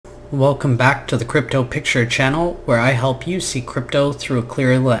Welcome back to the Crypto Picture channel, where I help you see crypto through a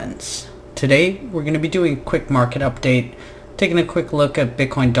clear lens. Today we're going to be doing a quick market update, taking a quick look at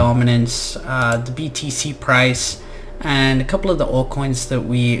Bitcoin dominance, the BTC price, and a couple of the altcoins that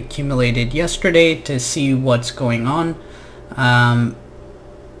we accumulated yesterday to see what's going on.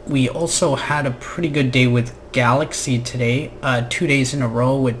 We also had a pretty good day with Galaxy today, 2 days in a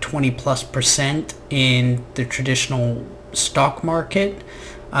row with 20+% in the traditional stock market.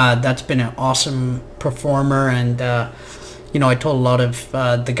 That's been an awesome performer, and I told a lot of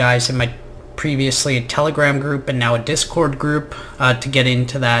the guys in my previously a Telegram group and now a Discord group to get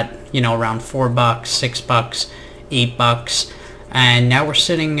into that, around $4, $6, $8, and now we're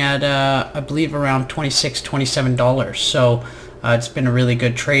sitting at I believe around $26, $27. So it's been a really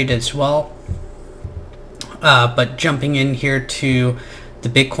good trade as well. But jumping in here to the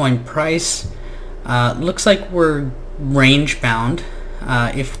Bitcoin price, looks like we're range bound.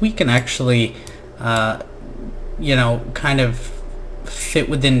 If we can actually, kind of fit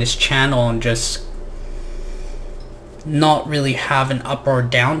within this channel and just not really have an up or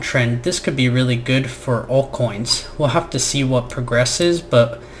down trend, this could be really good for altcoins. We'll have to see what progresses,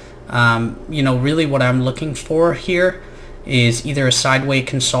 but, really what I'm looking for here is either a sideways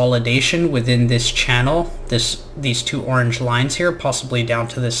consolidation within this channel, these two orange lines here, possibly down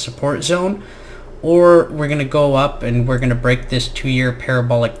to this support zone, or we're going to go up and we're going to break this 2-year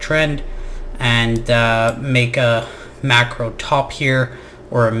parabolic trend and make a macro top here,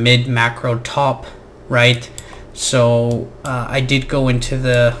 or a mid macro top, right? So I did go into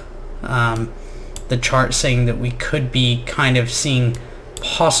the chart saying that we could be kind of seeing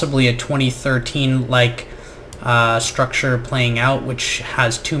possibly a 2013 like structure playing out, which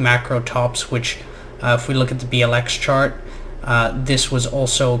has 2 macro tops, which if we look at the BLX chart, this was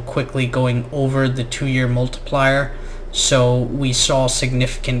also quickly going over the 2-year multiplier, so we saw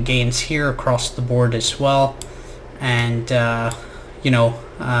significant gains here across the board as well. And or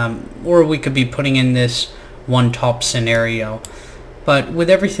we could be putting in this one top scenario. But with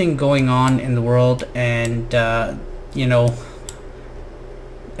everything going on in the world, and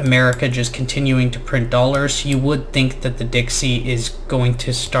America just continuing to print dollars, you would think that the Dixie is going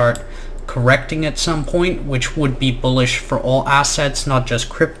to start correcting at some point, which would be bullish for all assets, not just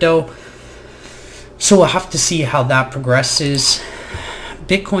crypto. So we'll have to see how that progresses.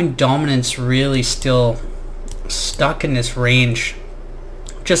 Bitcoin dominance really still stuck in this range.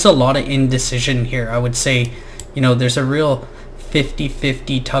 Just a lot of indecision here. I would say, there's a real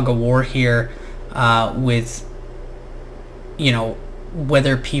 50-50 tug of war here with,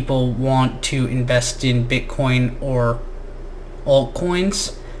 whether people want to invest in Bitcoin or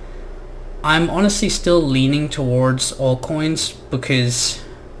altcoins. I'm honestly still leaning towards altcoins, because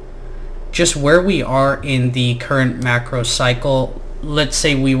just where we are in the current macro cycle, let's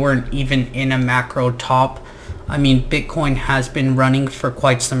say we weren't even in a macro top. I mean, Bitcoin has been running for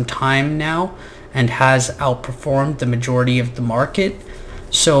quite some time now and has outperformed the majority of the market.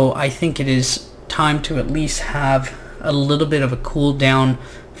 So I think it is time to at least have a little bit of a cool down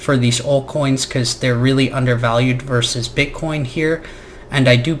for these altcoins, because they're really undervalued versus Bitcoin here. And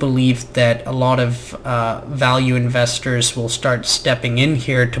I do believe that a lot of value investors will start stepping in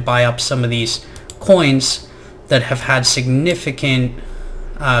here to buy up some of these coins that have had significant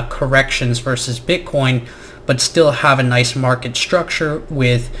corrections versus Bitcoin, but still have a nice market structure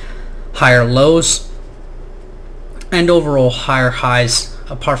with higher lows and overall higher highs,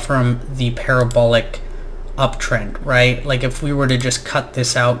 apart from the parabolic uptrend, right? Like if we were to just cut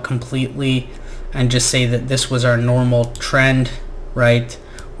this out completely and just say that this was our normal trend, right,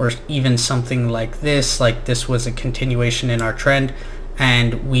 or even something like this was a continuation in our trend,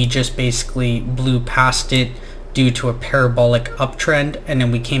 and we just basically blew past it due to a parabolic uptrend, and then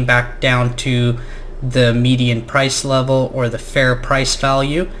we came back down to the median price level or the fair price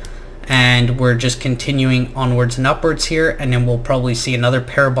value, and we're just continuing onwards and upwards here, and then we'll probably see another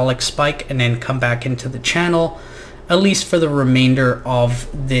parabolic spike and then come back into the channel, at least for the remainder of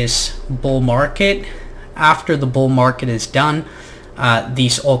this bull market. After the bull market is done,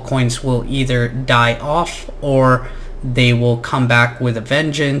 these altcoins will either die off or they will come back with a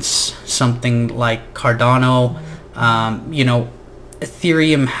vengeance, something like Cardano.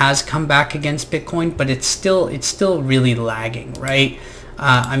 Ethereum has come back against Bitcoin, but it's still really lagging, right?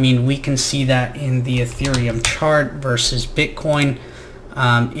 I mean, we can see that in the Ethereum chart versus Bitcoin.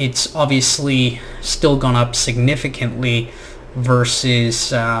 It's obviously still gone up significantly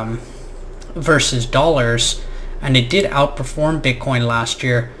versus dollars, and it did outperform Bitcoin last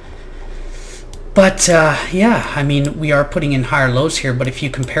year. But yeah, I mean, we are putting in higher lows here, but if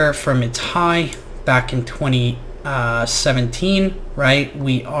you compare it from its high back in 17, right?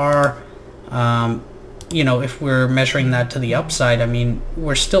 We are, you know, if we're measuring that to the upside, I mean,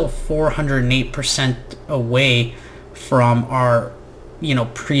 we're still 408% away from our, you know,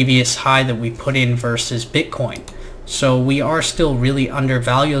 previous high that we put in versus Bitcoin. So we are still really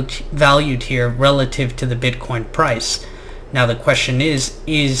undervalued here relative to the Bitcoin price. Now the question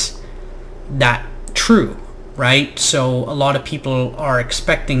is that true, right? So a lot of people are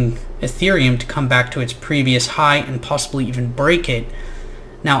expecting Ethereum to come back to its previous high and possibly even break it.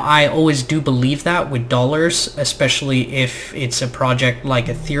 Now I always do believe that with dollars, especially if it's a project like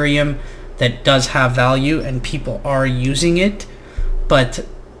Ethereum that does have value and people are using it. But,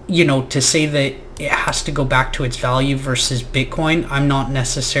 you know, to say that it has to go back to its value versus Bitcoin, I'm not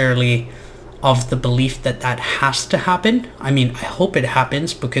necessarily of the belief that that has to happen. I mean, I hope it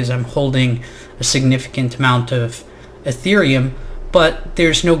happens because I'm holding a significant amount of Ethereum, but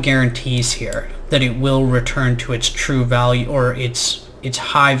there's no guarantees here that it will return to its true value or its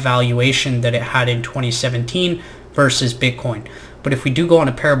high valuation that it had in 2017 versus Bitcoin. But if we do go on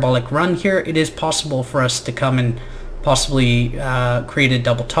a parabolic run here, it is possible for us to come and possibly create a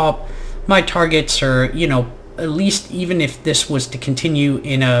double top. My targets are, you know, at least even if this was to continue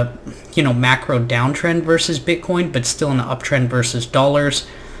in a, you know, macro downtrend versus Bitcoin, but still in an uptrend versus dollars,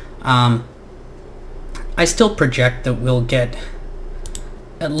 I still project that we'll get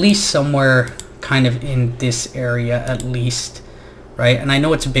at least somewhere kind of in this area at least, right? And I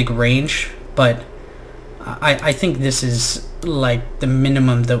know it's a big range, but I think this is like the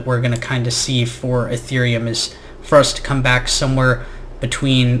minimum that we're going to kind of see for Ethereum, is for us to come back somewhere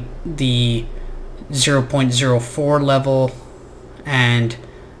between the 0.04 level and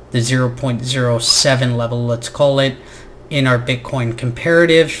the 0.07 level, let's call it, in our Bitcoin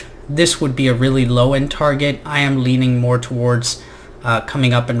comparative. This would be a really low end target. I am leaning more towards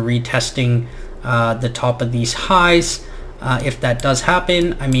coming up and retesting the top of these highs. If that does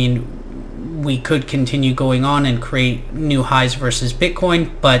happen, I mean, we could continue going on and create new highs versus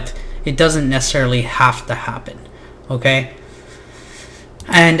Bitcoin, but it doesn't necessarily have to happen, okay?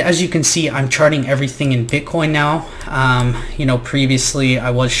 And as you can see, I'm charting everything in Bitcoin now. You know, previously I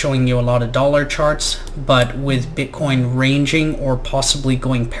was showing you a lot of dollar charts, but with Bitcoin ranging or possibly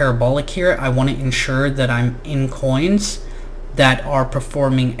going parabolic here, I want to ensure that I'm in coins that are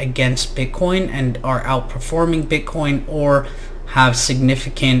performing against Bitcoin and are outperforming Bitcoin or have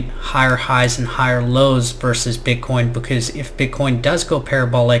significant higher highs and higher lows versus Bitcoin, because if Bitcoin does go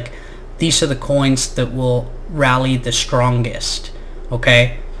parabolic, these are the coins that will rally the strongest.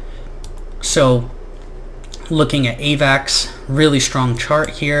 Okay, so looking at AVAX, really strong chart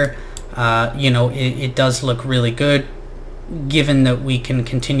here. You know, it does look really good given that we can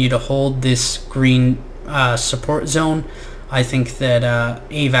continue to hold this green support zone. I think that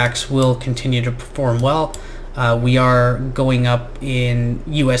AVAX will continue to perform well. We are going up in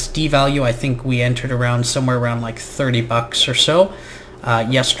USD value. I think we entered around somewhere around like 30 bucks or so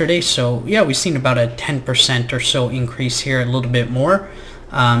yesterday. So yeah, we've seen about a 10% or so increase here, a little bit more.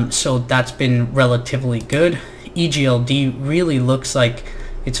 So that's been relatively good. EGLD really looks like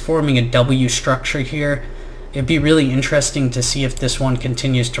it's forming a W structure here. It'd be really interesting to see if this one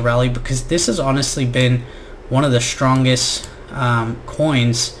continues to rally, because this has honestly been one of the strongest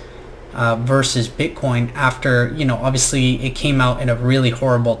coins versus Bitcoin after, you know, obviously it came out in a really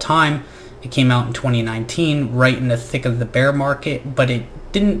horrible time. It came out in 2019, right in the thick of the bear market, but it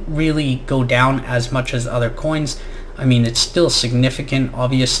didn't really go down as much as other coins. I mean, it's still significant,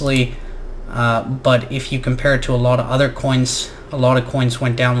 obviously, but if you compare it to a lot of other coins, a lot of coins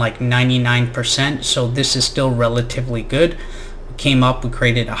went down like 99%, so this is still relatively good. We came up, we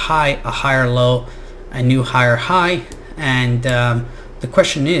created a high, a higher low, a new higher high, and the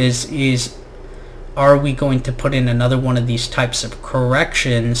question is are we going to put in another one of these types of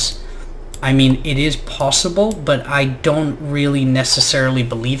corrections? I mean, it is possible, but I don't really necessarily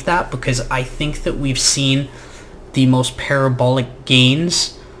believe that, because I think that we've seen the most parabolic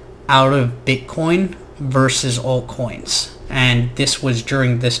gains out of Bitcoin versus altcoins, and this was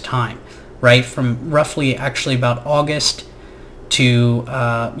during this time, right, from roughly actually about August to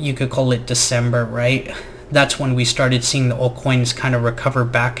you could call it December, right? That's when we started seeing the altcoins kind of recover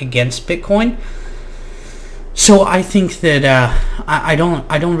back against Bitcoin. So I think that I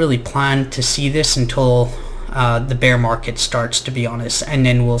don't really plan to see this until the bear market starts, to be honest, and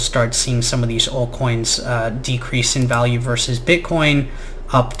then we'll start seeing some of these altcoins decrease in value versus Bitcoin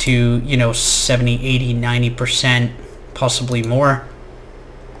up to, you know, 70, 80, 90%, possibly more.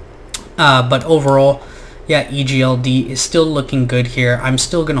 But overall, yeah, EGLD is still looking good here. I'm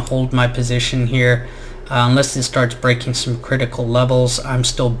still going to hold my position here. Unless it starts breaking some critical levels, I'm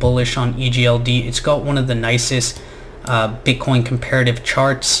still bullish on EGLD. It's got one of the nicest Bitcoin comparative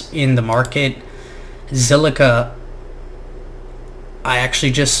charts in the market. Zilliqa, I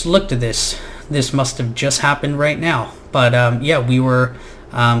actually just looked at this. This must have just happened right now. But yeah, we were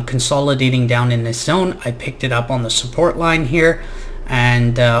consolidating down in this zone. I picked it up on the support line here,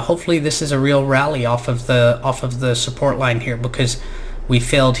 and hopefully this is a real rally off of the support line here, because we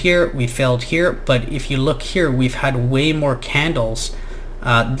failed here, but if you look here, we've had way more candles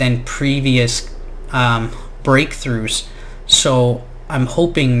than previous breakthroughs. So I'm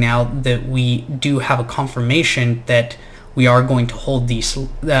hoping now that we do have a confirmation that we are going to hold this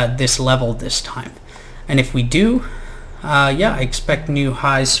level this time. And if we do, yeah, I expect new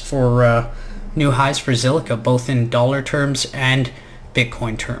highs for Zilliqa, both in dollar terms and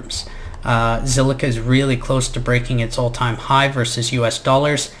Bitcoin terms. Zilliqa is really close to breaking its all-time high versus US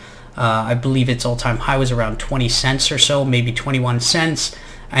dollars. I believe its all-time high was around 20 cents or so, maybe 21 cents,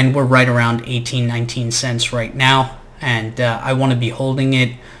 and we're right around 18, 19 cents right now. And I want to be holding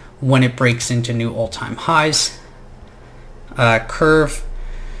it when it breaks into new all-time highs. Curve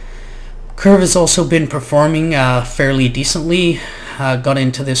has also been performing fairly decently. Got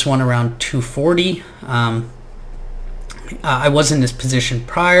into this one around 240. I was in this position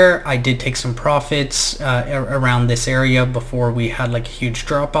prior. I did take some profits around this area before we had like a huge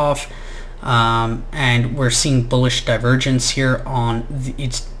drop off, and we're seeing bullish divergence here on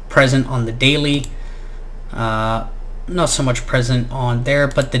it's present on the daily, not so much present on there,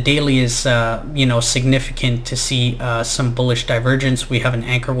 but the daily is you know, significant to see some bullish divergence. We have an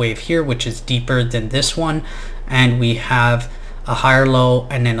anchor wave here which is deeper than this one, and we have a higher low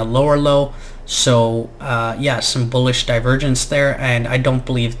and then a lower low. So yeah, some bullish divergence there, and I don't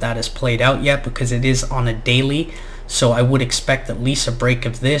believe that is played out yet because it is on a daily. So I would expect at least a break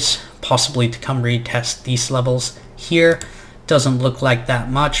of this, possibly to come retest these levels here. Doesn't look like that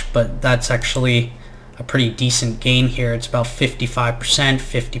much, but that's actually a pretty decent gain here. It's about 55%,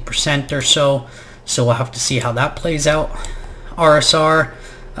 50% or so. So we'll have to see how that plays out. RSR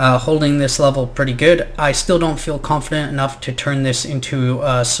holding this level pretty good. I still don't feel confident enough to turn this into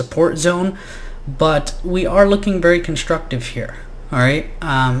a support zone, but we are looking very constructive here. All right,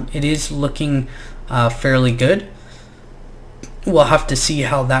 it is looking fairly good. We'll have to see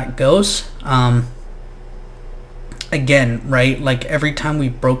how that goes. Again, right, like every time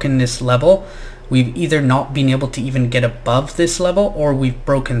we've broken this level, we've either not been able to even get above this level, or we've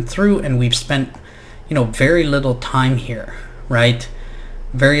broken through and we've spent, you know, very little time here, right?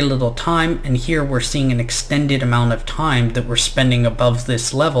 Very little time, and here we're seeing an extended amount of time that we're spending above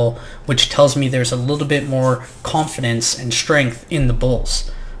this level, which tells me there's a little bit more confidence and strength in the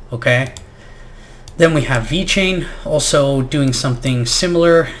bulls. Okay, then we have VeChain also doing something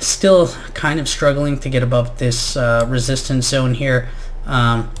similar, still kind of struggling to get above this resistance zone here.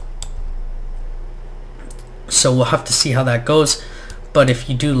 So we'll have to see how that goes, but if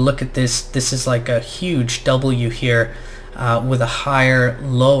you do look at this, this is like a huge W here, with a higher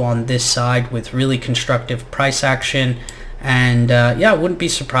low on this side with really constructive price action. And yeah, I wouldn't be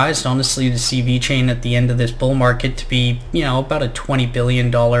surprised honestly to see VeChain at the end of this bull market to be, you know, about a $20 billion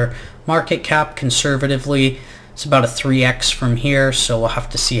market cap conservatively. It's about a 3x from here, so we'll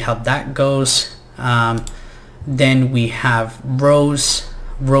have to see how that goes. Then we have Rose.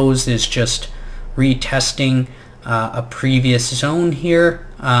 Rose is just retesting a previous zone here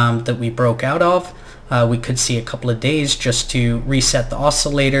that we broke out of. We could see a couple of days just to reset the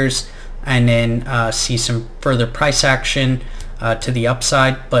oscillators and then see some further price action to the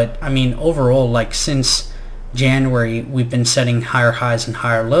upside. But I mean, overall, like since January, we've been setting higher highs and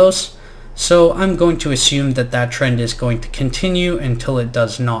higher lows. So I'm going to assume that that trend is going to continue until it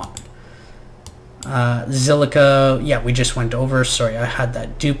does not. Zilliqa, yeah, we just went over. Sorry, I had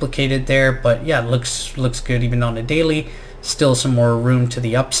that duplicated there, but yeah, looks good even on a daily. Still some more room to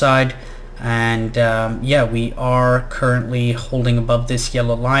the upside. And yeah, we are currently holding above this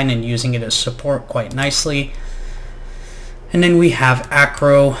yellow line and using it as support quite nicely. And then we have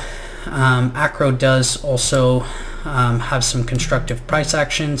Acro. Acro does also have some constructive price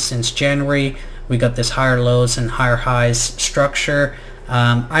action since January. We got this higher lows and higher highs structure.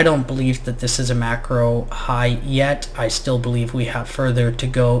 I don't believe that this is a macro high yet. I still believe we have further to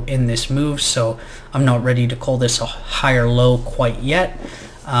go in this move, so I'm not ready to call this a higher low quite yet.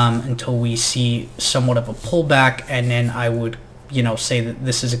 Until we see somewhat of a pullback, and then I would, you know, say that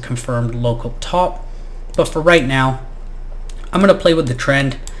this is a confirmed local top. But for right now, I'm going to play with the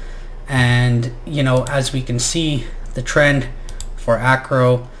trend, and you know, as we can see, the trend for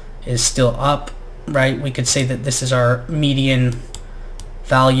Acro is still up, right? We could say that this is our median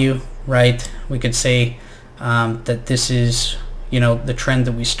value right? We could say that this is, the trend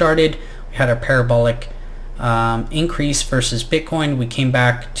that we started. We had our parabolic increase versus Bitcoin. We came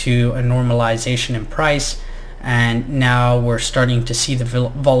back to a normalization in price, and now we're starting to see the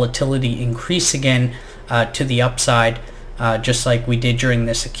volatility increase again to the upside, just like we did during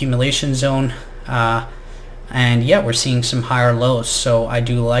this accumulation zone. And yeah, we're seeing some higher lows, so I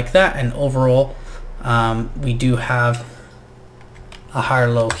do like that. And overall, we do have a higher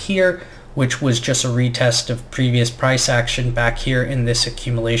low here, which was just a retest of previous price action back here in this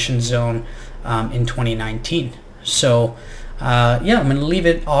accumulation zone in 2019. So yeah, I'm gonna leave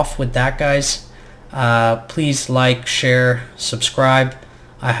it off with that, guys. Please like, share, subscribe.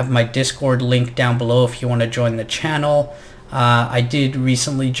 I have my Discord link down below if you want to join the channel. I did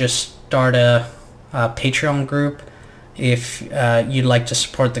recently just start a Patreon group. If you'd like to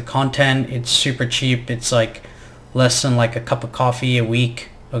support the content, it's super cheap. It's like less than like a cup of coffee a week,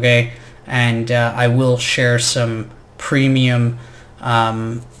 okay? And I will share some premium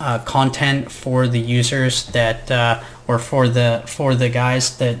content for the users that or for the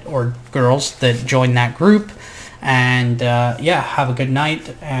guys that or girls that join that group. And yeah, have a good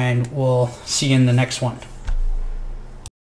night, and we'll see you in the next one.